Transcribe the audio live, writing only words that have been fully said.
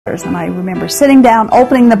And I remember sitting down,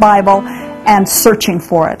 opening the Bible, and searching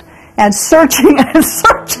for it. And searching and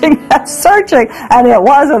searching and searching, and it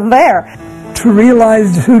wasn't there. To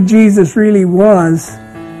realize who Jesus really was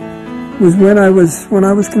when I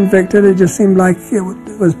was convicted. It just seemed like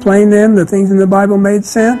it was plain then. The things in the Bible made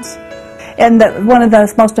sense. And one of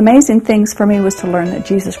the most amazing things for me was to learn that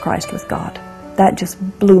Jesus Christ was God. That just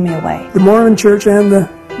blew me away. The Mormon Church and the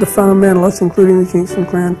fundamentalists, including the Kingston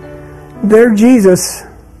Clan, their Jesus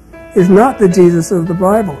is not the Jesus of the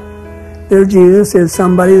Bible. Their Jesus is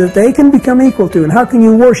somebody that they can become equal to. And how can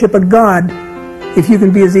you worship a God if you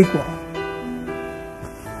can be his equal?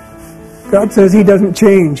 God says he doesn't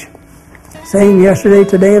change. Same yesterday,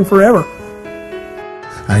 today, and forever.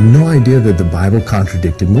 I had no idea that the Bible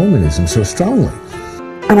contradicted Mormonism so strongly.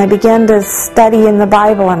 And I began to study in the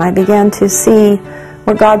Bible, and I began to see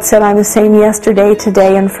where God said, I'm the same yesterday,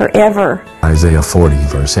 today, and forever. Isaiah 40,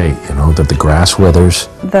 verse 8, that the grass withers.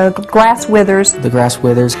 The grass withers. The grass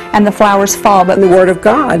withers. And the flowers fall, but the Word of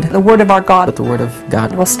God. The Word of our God. But the Word of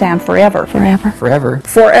God will stand forever. Forever. Forever.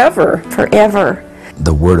 Forever. Forever.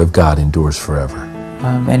 The Word of God endures forever.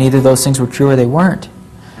 And either those things were true or they weren't.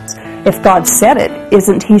 If God said it,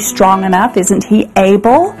 isn't he strong enough? Isn't he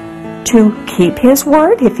able to keep his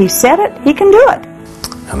word? If he said it, he can do it.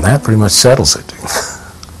 And that pretty much settles it.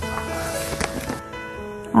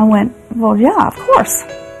 I went, well, yeah, of course.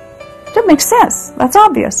 That makes sense. That's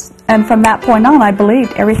obvious. And from that point on, I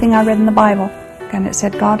believed everything I read in the Bible. And it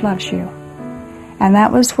said, God loves you. And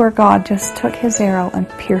that was where God just took his arrow and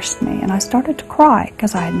pierced me. And I started to cry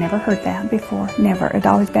because I had never heard that before. Never. It had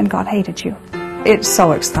always been, God hated you. It's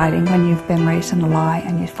so exciting when you've been raised in a lie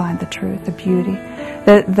and you find the truth, the beauty.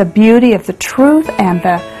 The beauty of the truth and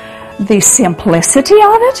the simplicity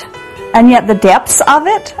of it, and yet the depths of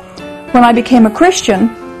it. When I became a Christian,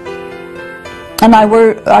 and I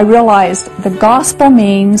realized the gospel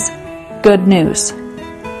means good news.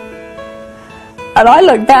 And I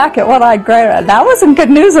look back at what I'd grown up. That wasn't good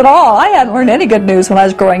news at all. I hadn't learned any good news when I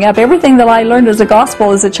was growing up. Everything that I learned as a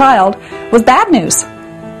gospel as a child was bad news.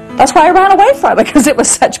 That's why I ran away from it, because it was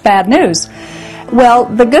such bad news. Well,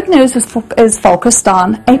 the good news is focused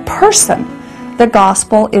on a person. The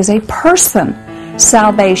gospel is a person.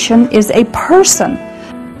 Salvation is a person.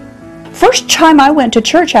 First time I went to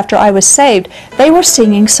church after I was saved, they were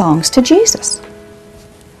singing songs to Jesus.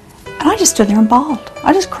 And I just stood there and bawled.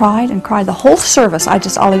 I just cried and cried the whole service.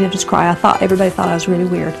 All I did was cry. Everybody thought I was really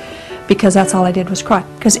weird, because that's all I did was cry.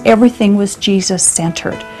 Because everything was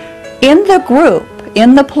Jesus-centered. In the group,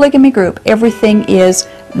 in the polygamy group, everything is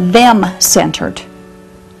them-centered.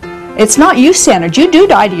 It's not you-centered. You do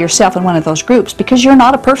die to yourself in one of those groups because you're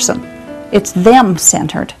not a person. It's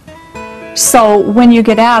them-centered. So when you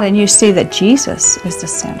get out and you see that Jesus is the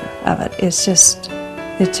center of it, it's just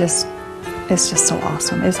so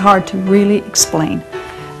awesome. It's hard to really explain,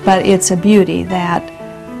 but it's a beauty that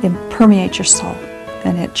it permeates your soul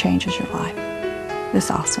and it changes your life. It's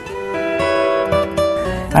awesome.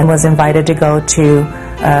 I was invited to go to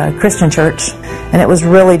a Christian church, and it was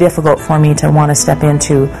really difficult for me to want to step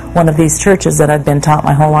into one of these churches that I've been taught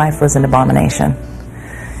my whole life was an abomination.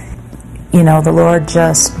 The Lord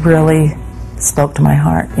just really spoke to my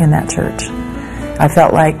heart in that church. I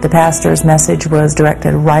felt like the pastor's message was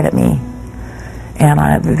directed right at me.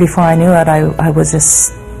 And before I knew it, I was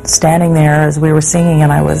just standing there as we were singing,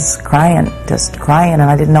 and I was crying, just crying, and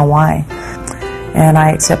I didn't know why. And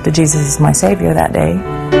I accepted Jesus as my Savior that day.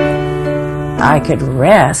 I could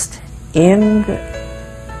rest in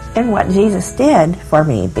what Jesus did for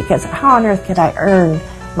me, because how on earth could I earn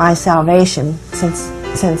my salvation since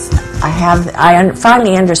I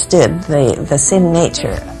finally understood the sin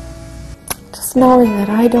nature. Just knowing that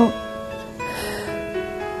I don't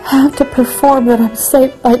have to perform, that I'm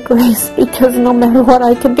saved by grace, because no matter what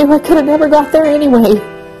I could do, I could have never got there anyway.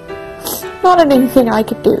 Not in anything I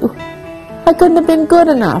could do. I couldn't have been good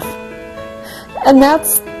enough. And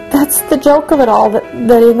that's the joke of it all,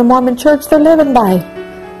 that in the Mormon church they're living by.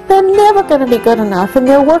 They're never going to be good enough, and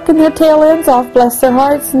they're working their tail ends off, bless their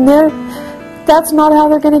hearts, and that's not how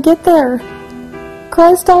they're going to get there.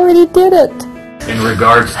 Christ already did it. In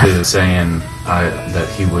regards to saying that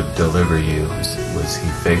he would deliver you, was he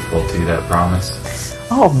faithful to that promise?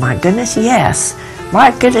 Oh my goodness, yes.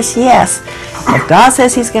 My goodness, yes. If God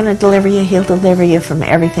says he's going to deliver you, he'll deliver you from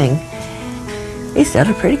everything. He's done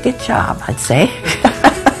a pretty good job, I'd say.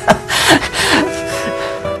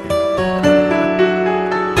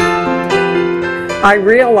 I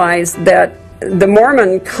realized that the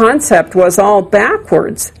Mormon concept was all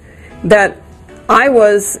backwards, that I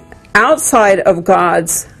was outside of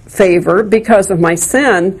God's favor because of my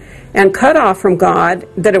sin, and cut off from God,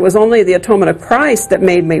 that it was only the atonement of Christ that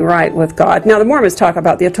made me right with God. Now, the Mormons talk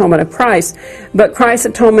about the atonement of Christ, but Christ's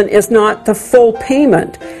atonement is not the full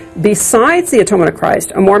payment. Besides the atonement of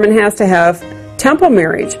Christ, a Mormon has to have temple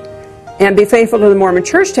marriage and be faithful to the Mormon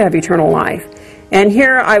Church to have eternal life. And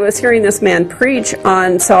here I was hearing this man preach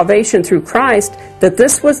on salvation through Christ, that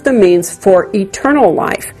this was the means for eternal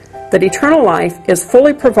life, that eternal life is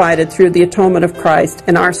fully provided through the atonement of Christ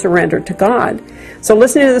and our surrender to God. So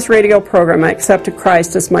listening to this radio program, I accepted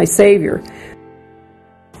Christ as my Savior.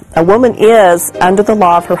 A woman is under the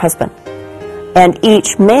law of her husband, and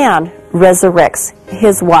each man resurrects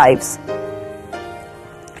his wives.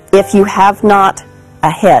 If you have not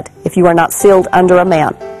a head, if you are not sealed under a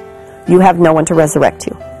man, you have no one to resurrect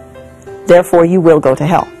you. Therefore, you will go to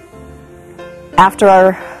hell.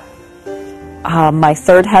 After my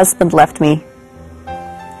third husband left me,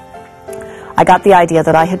 I got the idea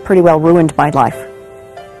that I had pretty well ruined my life,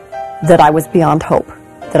 that I was beyond hope,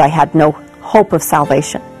 that I had no hope of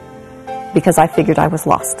salvation, because I figured I was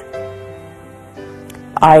lost.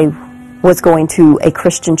 I was going to a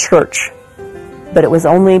Christian church, but it was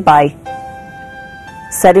only by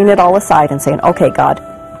setting it all aside and saying, okay, God,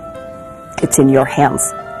 it's in your hands.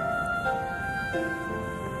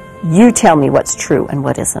 You tell me what's true and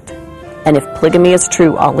what isn't. And if polygamy is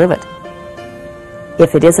true, I'll live it.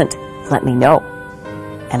 If it isn't, let me know,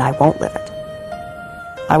 and I won't live it.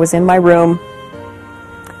 I was in my room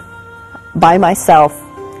by myself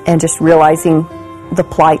and just realizing the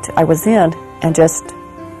plight I was in, and just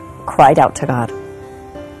cried out to God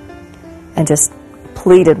and just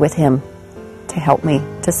pleaded with Him to help me,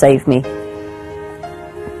 to save me.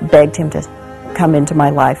 Begged Him to come into my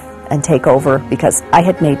life and take over, because I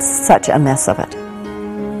had made such a mess of it.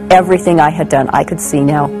 Everything I had done, I could see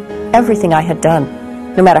now. Everything I had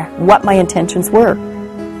done, no matter what my intentions were,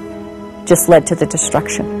 just led to the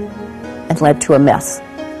destruction and led to a mess.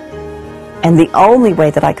 And the only way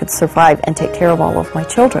that I could survive and take care of all of my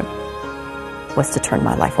children was to turn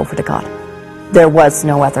my life over to God. There was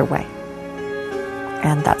no other way.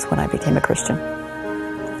 And that's when I became a Christian.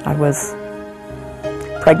 I was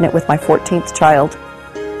pregnant with my 14th child,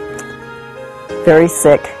 very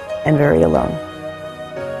sick and very alone.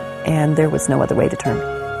 And there was no other way to turn.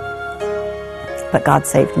 But God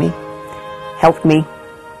saved me, helped me,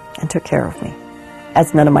 and took care of me,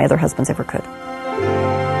 as none of my other husbands ever could.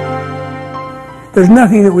 There's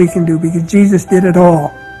nothing that we can do, because Jesus did it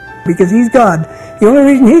all. Because He's God. The only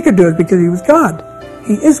reason He could do it is because He was God.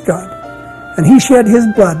 He is God. And He shed His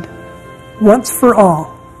blood once for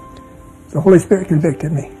all. The Holy Spirit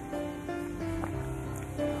convicted me.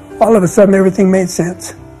 All of a sudden, everything made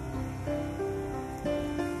sense.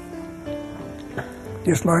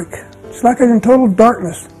 Just like I was in total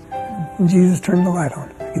darkness, and Jesus turned the light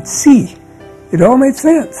on. I could see. It all made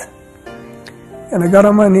sense. And I got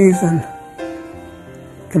on my knees and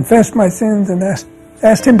confessed my sins and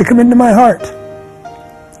asked Him to come into my heart.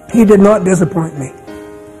 He did not disappoint me.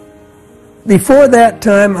 Before that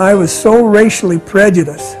time, I was so racially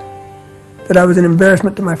prejudiced that I was an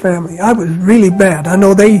embarrassment to my family. I was really bad. I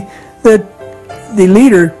know that the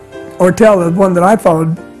leader, Ortel, the one that I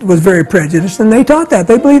followed, was very prejudiced, and they taught that.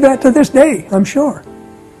 They believe that to this day, I'm sure.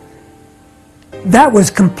 That was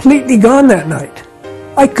completely gone that night.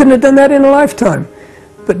 I couldn't have done that in a lifetime.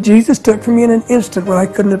 But Jesus took from me in an instant what I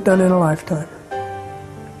couldn't have done in a lifetime.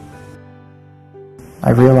 I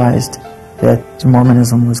realized that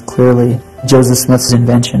Mormonism was clearly Joseph Smith's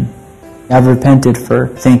invention. I've repented for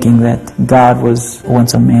thinking that God was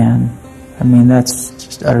once a man. I mean, that's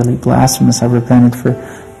just utterly blasphemous. I've repented for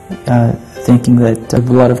thinking that the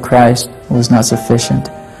blood of Christ was not sufficient.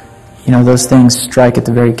 You know, those things strike at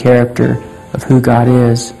the very character of who God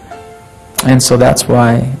is. And so that's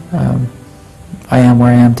why I am where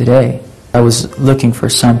I am today. I was looking for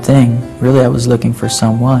something. Really, I was looking for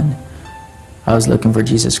someone. I was looking for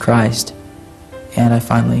Jesus Christ. And I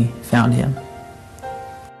finally found Him.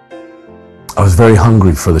 I was very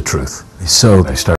hungry for the truth. So I started